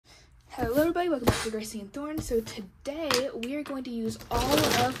Hello everybody, welcome back to Gracie and Thorn. So today we are going to use all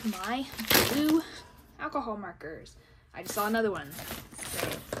of my blue alcohol markers. I just saw another one.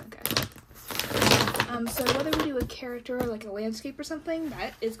 Okay. So whether we do a character or like a landscape or something,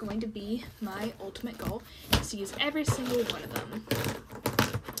 that is going to be my ultimate goal, is to use every single one of them.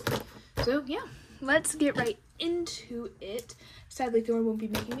 So yeah, let's get right into it. Sadly, Thorn won't be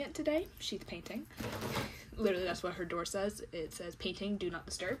making it today. She's painting. Literally, that's what her door says. It says painting, do not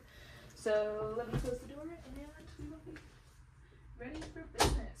disturb. So let me close the door and we will be ready for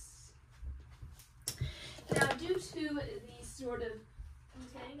business. Now, due to the sort of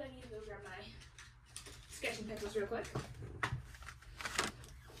thing, I need to go grab my sketching pencils real quick.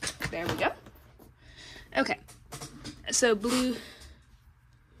 There we go. Okay, so blue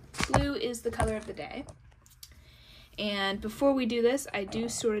is the color of the day. And before we do this, I do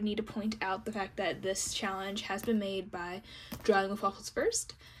sort of need to point out the fact that this challenge has been made by Drawing with Waffles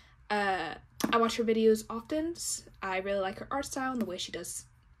First. I watch her videos often. I really like her art style and the way she does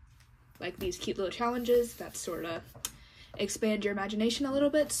like these cute little challenges that sort of expand your imagination a little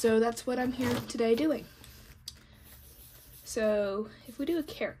bit. So that's what I'm here today doing. So if we do a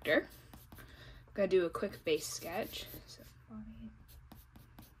character, I'm gonna do a quick base sketch. So body.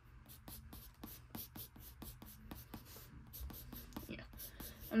 Yeah,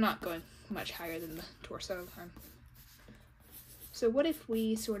 I'm not going much higher than the torso. So what if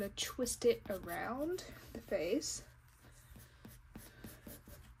we sort of twist it around the face,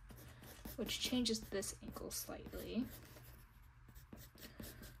 which changes this angle slightly,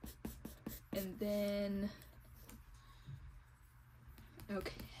 and then,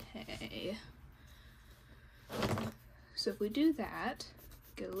 okay, so if we do that,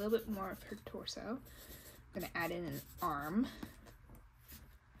 get a little bit more of her torso, I'm gonna add in an arm,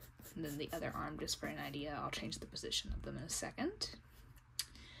 and then the other arm, just for an idea. I'll change the position of them in a second.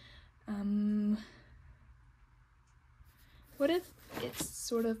 What if it's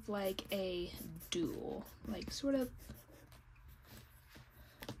sort of like a duel, like sort of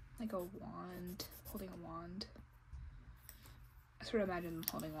like a wand, holding a wand. I sort of imagine them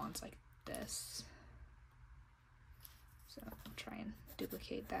holding wands like this. So I'll try and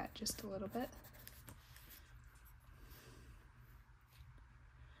duplicate that just a little bit.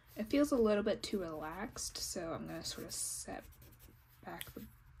 It feels a little bit too relaxed, so I'm gonna sort of set back the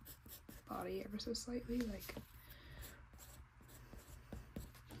body ever so slightly, like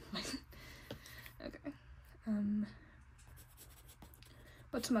okay.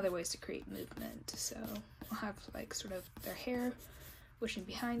 But some other ways to create movement. So I'll have like sort of their hair wishing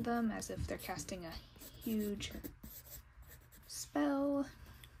behind them as if they're casting a huge spell.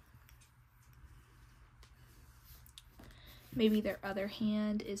 Maybe their other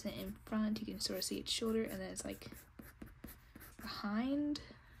hand isn't in front, you can sort of see its shoulder, and then it's like behind.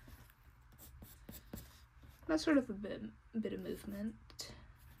 That's sort of a bit of movement.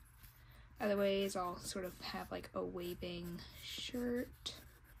 Other ways, I'll sort of have like a waving shirt.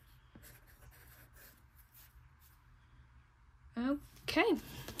 Okay,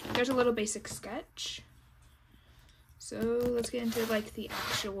 there's a little basic sketch. So let's get into like the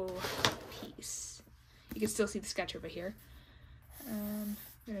actual piece. You can still see the sketch over here. I'm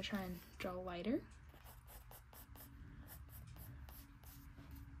gonna try and draw lighter.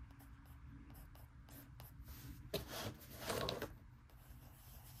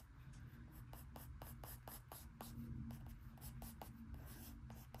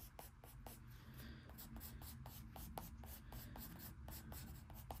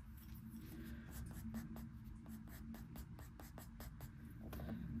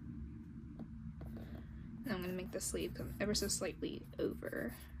 I'm gonna make the sleeve come ever so slightly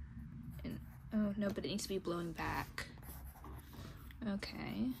over. And oh no, but it needs to be blowing back.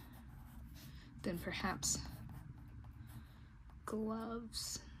 Okay. Then perhaps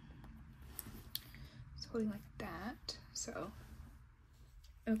gloves. It's holding like that. So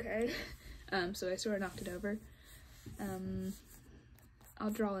okay. So I sort of knocked it over. I'll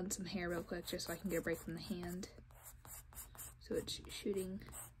draw in some hair real quick just so I can get a break from the hand. So it's shooting.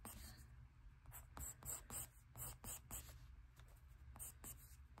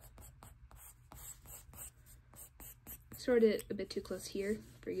 Sort of a bit too close here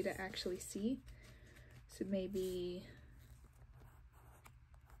for you to actually see. So maybe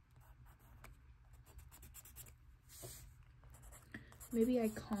I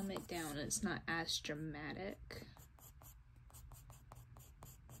calm it down and it's not as dramatic.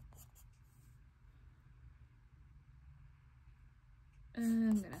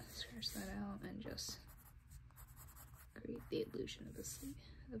 I'm gonna scratch that out and just create the illusion of the sleeve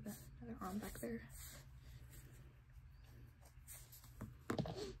of the other arm back there.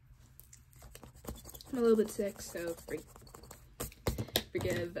 I'm a little bit sick, so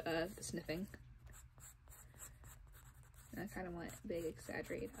forgive the sniffing. I kind of want big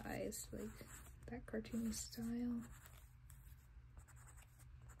exaggerated eyes, like that cartoony style.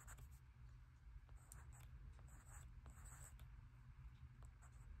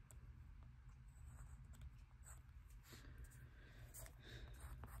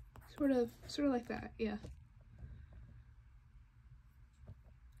 Sort of like that, yeah.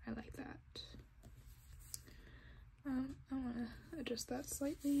 I like that. I want to adjust that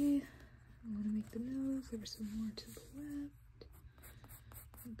slightly. I want to make the nose ever so more to the left.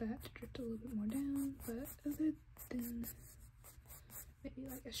 I want that to drift a little bit more down, but other than maybe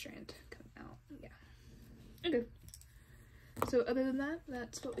like a strand coming out, yeah. Okay. So other than that,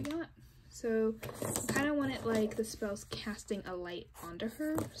 that's what we got. So I kind of want it like the spell's casting a light onto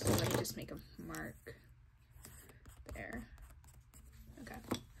her. So let me just make a mark there. Okay.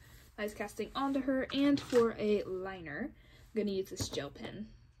 Light's casting onto her, and for a liner, I'm going to use this gel pen.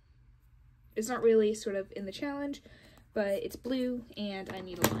 It's not really sort of in the challenge, but it's blue and I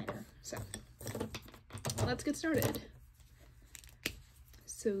need a liner. So let's get started.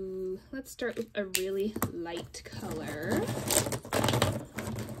 So let's start with a really light color.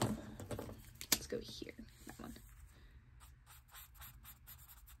 Let's go here, that one.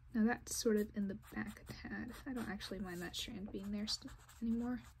 Now that's sort of in the back a tad. I don't actually mind that strand being there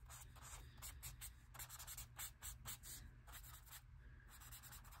anymore.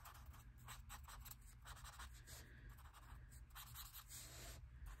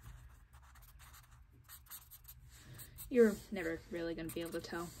 You're never really going to be able to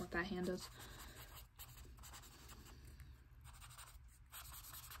tell what that hand does.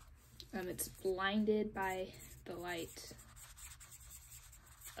 It's blinded by the light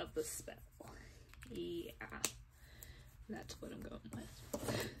of the spell. Yeah, that's what I'm going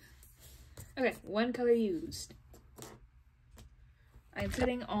with. Okay, one color used. I'm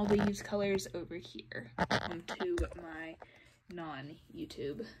putting all the used colors over here onto my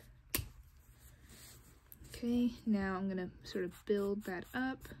non-YouTube. Okay, now I'm gonna sort of build that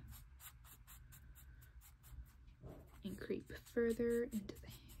up and creep further into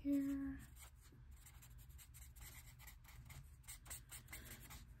the hair.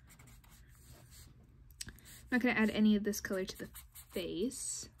 I'm not gonna add any of this color to the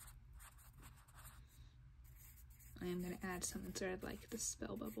face. I am gonna add something sort of like the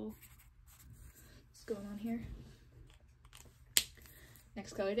spell bubble. What's going on here?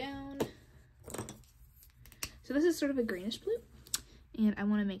 Next color down. So this is sort of a greenish blue, and I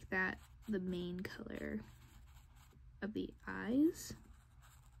want to make that the main color of the eyes.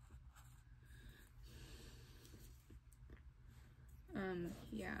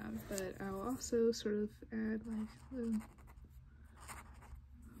 Yeah, but I'll also sort of add like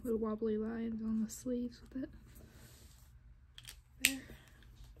little wobbly lines on the sleeves with it. There,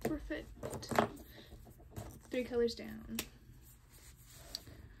 perfect. 3 colors down.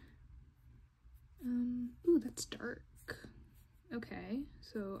 Ooh, that's dark. Okay,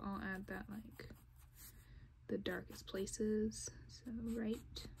 so I'll add that like the darkest places. So right.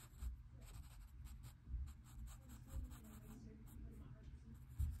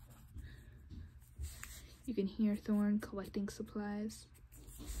 You can hear Thorn collecting supplies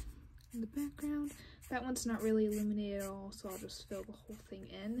in the background. That one's not really illuminated at all, so I'll just fill the whole thing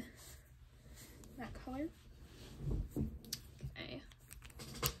in that color. Okay.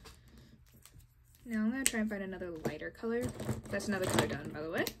 Now I'm going to try and find another lighter color. That's another color done, by the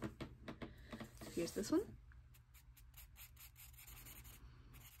way. Here's this one.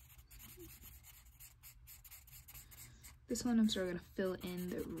 This one I'm sort of going to fill in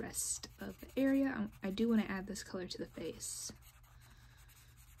the rest of the area. I do want to add this color to the face.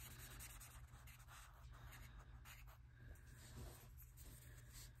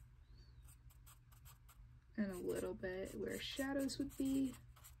 And a little bit where shadows would be.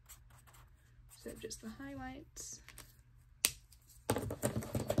 Instead of just the highlights.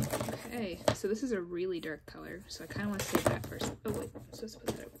 Okay, so this is a really dark color, so I kind of want to save that first. Oh wait, I'm supposed to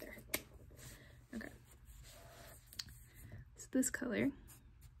put that over there. Okay. So this color.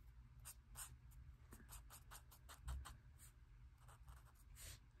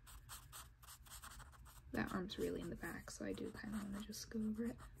 That arm's really in the back, so I do kind of want to just go over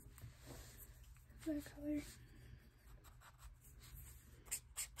it. That color.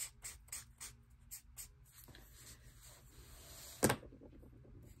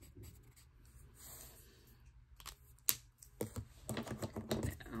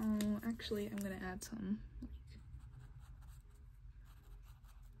 Actually, I'm gonna add some like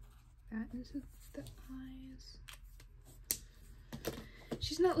that into the eyes.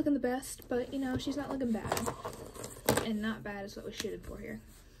 She's not looking the best, but you know, she's not looking bad. And not bad is what we're shooting for here.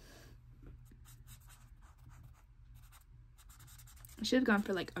 I should have gone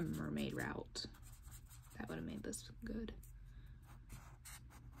for like a mermaid route. That would have made this good.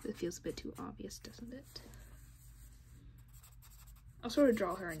 It feels a bit too obvious, doesn't it? I'll sort of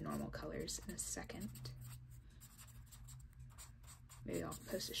draw her in normal colors in a second. Maybe I'll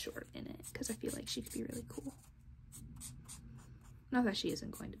post a short in it because I feel like she could be really cool. Not that she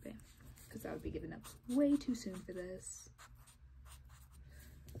isn't going to be, because that would be giving up way too soon for this.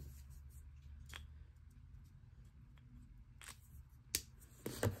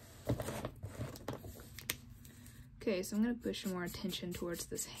 Okay, so I'm going to push more attention towards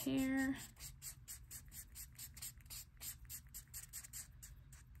this hair.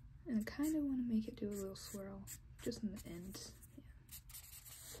 And I kind of want to make it do a little swirl, just in the end. Yeah.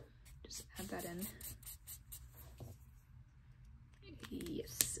 Just add that in.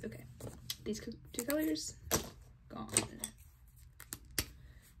 Yes, okay. These two colors, gone.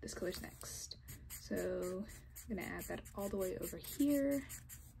 This color's next. So I'm going to add that all the way over here.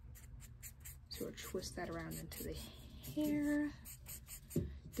 So we'll twist that around into the hair.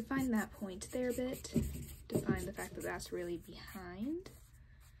 Define that point there a bit. Define the fact that that's really behind.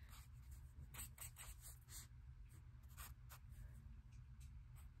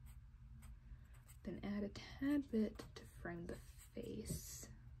 Then add a tad bit to frame the face.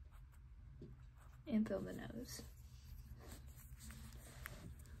 And fill the nose.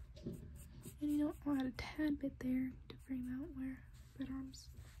 And you know, I'll add a tad bit there to frame out where that arm's.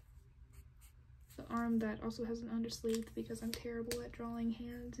 The arm that also has an undersleeve because I'm terrible at drawing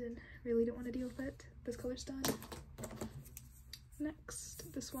hands and really don't want to deal with it. This color's done.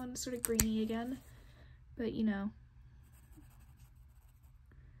 Next, this one's sort of greeny again, but you know,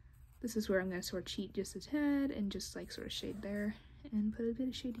 this is where I'm going to sort of cheat just a tad and just like sort of shade there and put a bit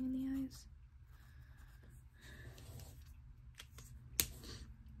of shading in the eyes.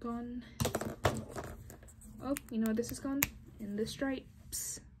 Gone. Oh, you know what this is gone? In the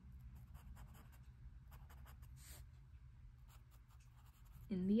stripes.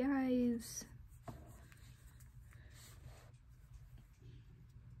 In the eyes.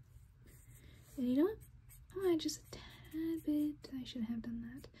 And you know what? Oh, just a tad bit. I shouldn't have done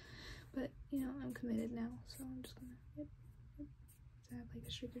that. But, you know, I'm committed now, so I'm just gonna, yep. So I have like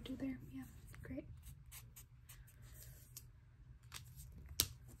a streak or two there. Yeah, great.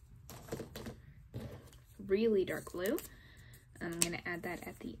 Really dark blue. I'm gonna add that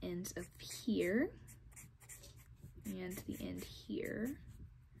at the ends of here. And the end here.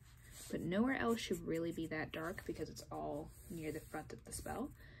 But nowhere else should really be that dark because it's all near the front of the spell.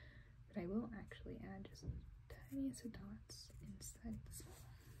 But I will actually add just the tiniest of dots inside the spell.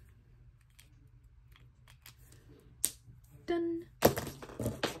 Done.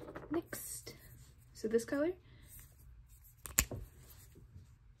 Next. So this color.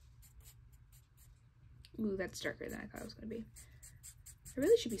 Ooh, that's darker than I thought it was going to be. I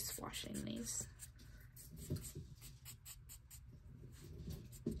really should be swashing these.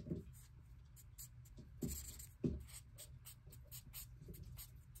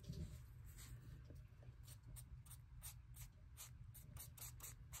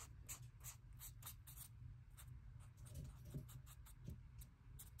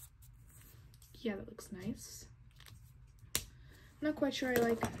 Yeah, that looks nice. Not quite sure I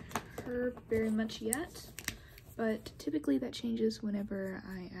like her very much yet, but typically that changes whenever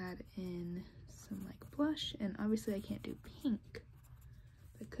I add in some like blush, and obviously I can't do pink.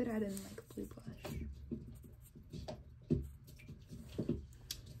 I could add in like blue blush.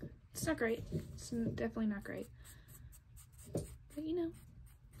 It's not great. It's definitely not great. But you know,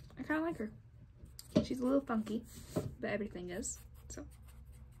 I kind of like her. She's a little funky, but everything is, so.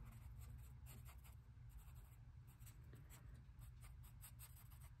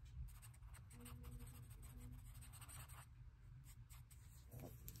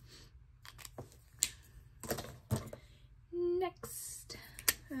 Next.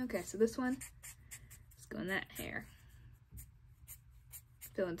 Okay, so this one, let's go in that hair.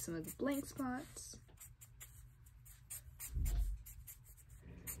 Fill in some of the blank spots.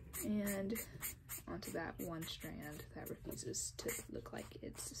 And onto that one strand that refuses to look like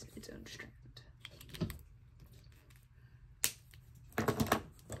it's its own strand.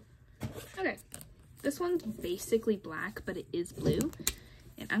 Okay, this one's basically black, but it is blue.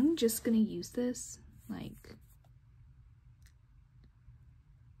 And I'm just gonna use this like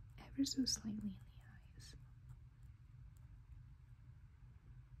ever so slightly in the eyes.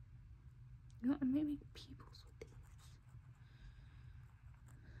 You know, I might make pupils with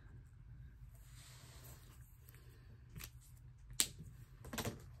these.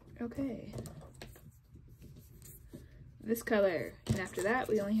 Okay. This color, and after that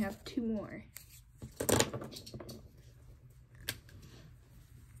we only have 2 more.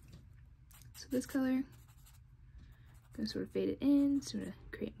 So this color, I'm gonna sort of fade it in, sort of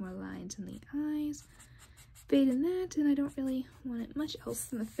create more lines in the eyes, fade in that, and I don't really want it much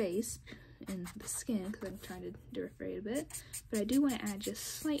else in the face and the skin because I'm trying to differentiate a bit, but I do want to add just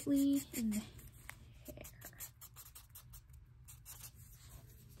slightly in the hair.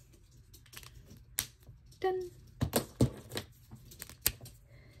 Done.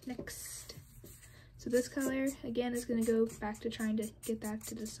 Next. So this color, again, is going to go back to trying to get that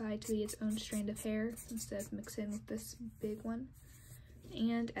to decide to be its own strand of hair instead of mixing with this big one.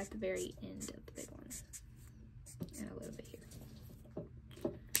 And at the very end of the big one. And a little bit here.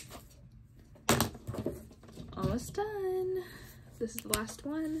 Almost done. This is the last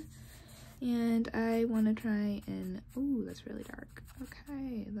one. And I want to try and, ooh, that's really dark.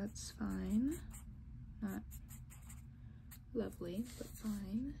 Okay, that's fine. Not lovely, but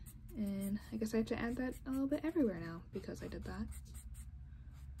fine. And I guess I have to add that a little bit everywhere now because I did that.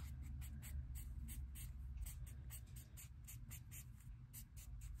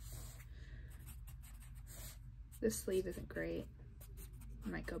 This sleeve isn't great. I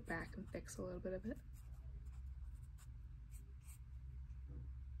might go back and fix a little bit of it.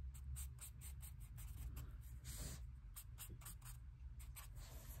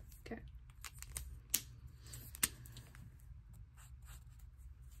 Okay.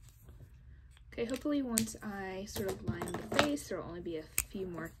 Okay, hopefully once I sort of line the face, there'll only be a few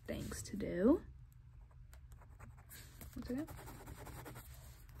more things to do. One second.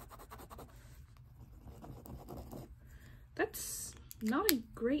 That's not a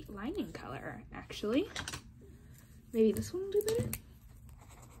great lining color, actually. Maybe this one will do better?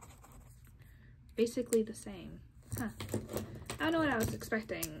 Basically the same. Huh. I don't know what I was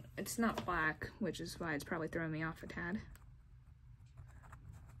expecting. It's not black, which is why it's probably throwing me off a tad.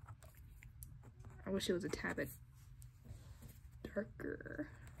 I wish it was a tad bit darker.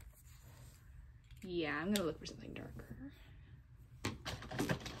 Yeah, I'm gonna look for something darker.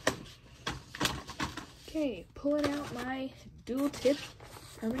 Okay, pulling out my dual tip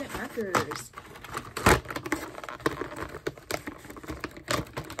permanent markers.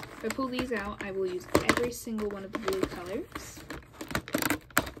 If I pull these out, I will use every single one of the blue colors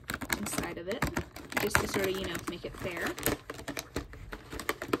inside of it, just to sort of, you know, make it fair.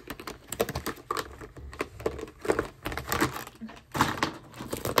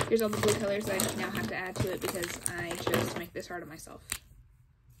 Here's all the blue colors that I now have to add to it because I chose to make this hard on myself.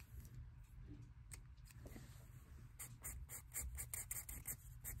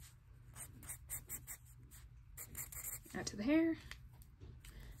 Add to the hair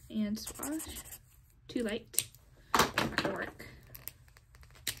and swash. Too light. Not gonna work.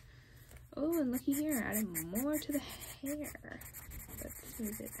 Oh, and looky here, adding more to the hair. Let's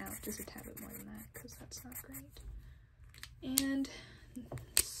smooth it out just a tad bit more than that because that's not great. And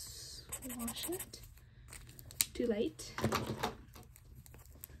wash it. Too late.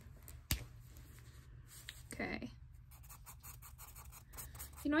 Okay.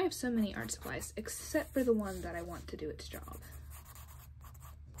 You know, I have so many art supplies, except for the one that I want to do its job.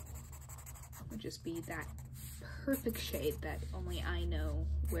 It would just be that perfect shade that only I know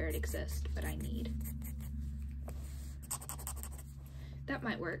where it exists, but I need. That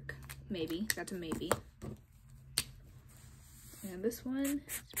might work. Maybe. That's a maybe. And this one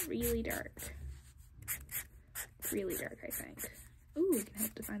is really dark. Really dark, I think. Ooh, it can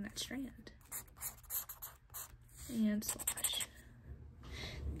help define that strand. And slash.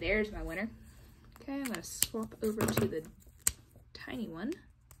 There's my winner. Okay, I'm gonna swap over to the tiny one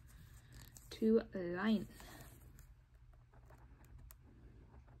to line.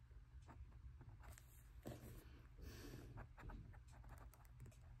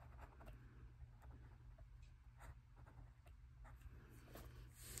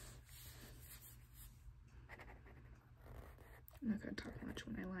 I'm not gonna talk much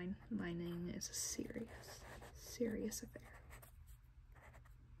when I line. Lining is a serious affair.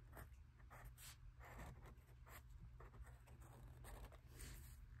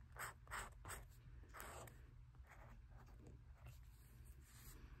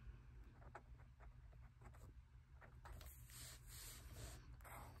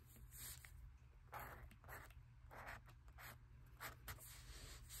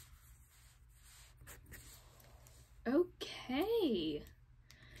 Okay,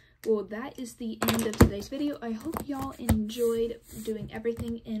 well that is the end of today's video. I hope y'all enjoyed doing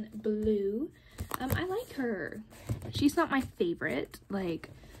everything in blue. I like her. She's not my favorite, like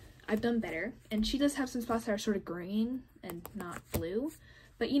I've done better, and she does have some spots that are sort of green and not blue,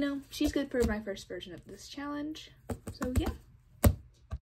 But you know, she's good for my first version of this challenge. So yeah.